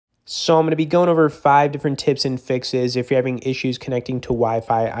So I'm going to be going over 5 different tips and fixes if you're having issues connecting to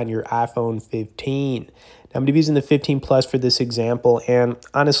Wi-Fi on your iPhone 15. Now, I'm going to be using the 15 Plus for this example, and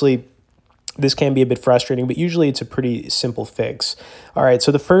honestly, this can be a bit frustrating, but usually it's a pretty simple fix. All right,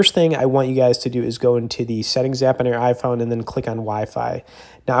 so the first thing I want you guys to do is go into the settings app on your iPhone and then click on Wi-Fi.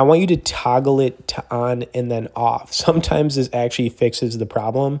 Now, I want you to toggle it to on and then off. Sometimes this actually fixes the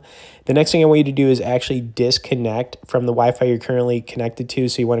problem. The next thing I want you to do is actually disconnect from the Wi-Fi you're currently connected to.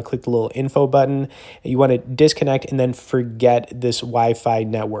 So you want to click the little info button. You want to disconnect and then forget this Wi-Fi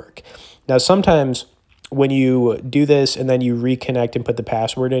network. Now, sometimes when you do this and then you reconnect and put the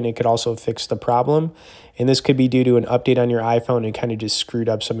password in, it could also fix the problem. And this could be due to an update on your iPhone and kind of just screwed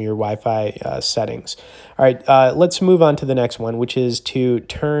up some of your Wi-Fi settings. All right, let's move on to the next one, which is to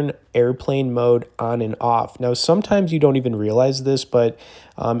turn airplane mode on and off. Now, sometimes you don't even realize this, but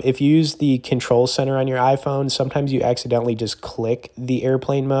if you use the control center on your iPhone, sometimes you accidentally just click the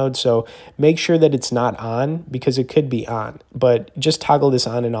airplane mode. So make sure that it's not on because it could be on, but just toggle this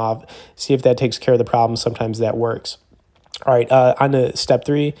on and off. See if that takes care of the problem. Sometimes that works. All right, on to step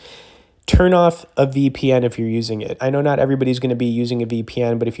 3. Turn off a VPN if you're using it. I know not everybody's going to be using a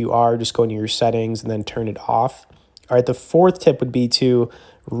VPN, but if you are, just go into your settings and then turn it off. All right, the 4th tip would be to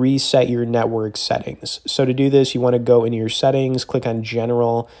reset your network settings. So to do this, you want to go into your settings, click on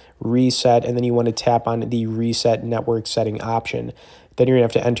General, Reset, and then you want to tap on the Reset Network Setting option. Then you're going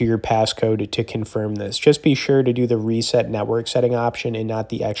to have to enter your passcode to confirm this. Just be sure to do the Reset Network Setting option and not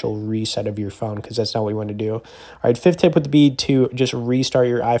the actual reset of your phone, because that's not what you want to do. All right, 5th tip would be to just restart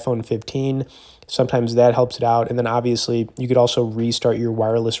your iPhone 15. Sometimes that helps it out. And then obviously you could also restart your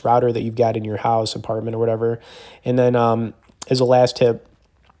wireless router that you've got in your house, apartment, or whatever. And then as a last tip,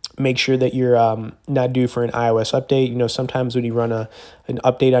 make sure that you're not due for an iOS update. You know, sometimes when you run an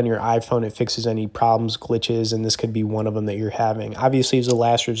update on your iPhone, it fixes any problems, glitches, and this could be one of them that you're having. Obviously, as a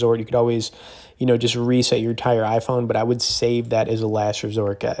last resort, you could always, you know, just reset your entire iPhone, but I would save that as a last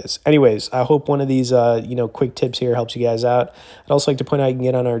resort, guys. Anyways, I hope one of these, you know, quick tips here helps you guys out. I'd also like to point out you can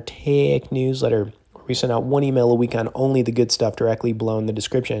get on our tech newsletter, where we send out 1 email a week on only the good stuff directly below in the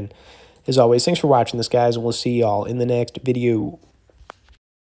description. As always, thanks for watching this, guys, and we'll see y'all in the next video.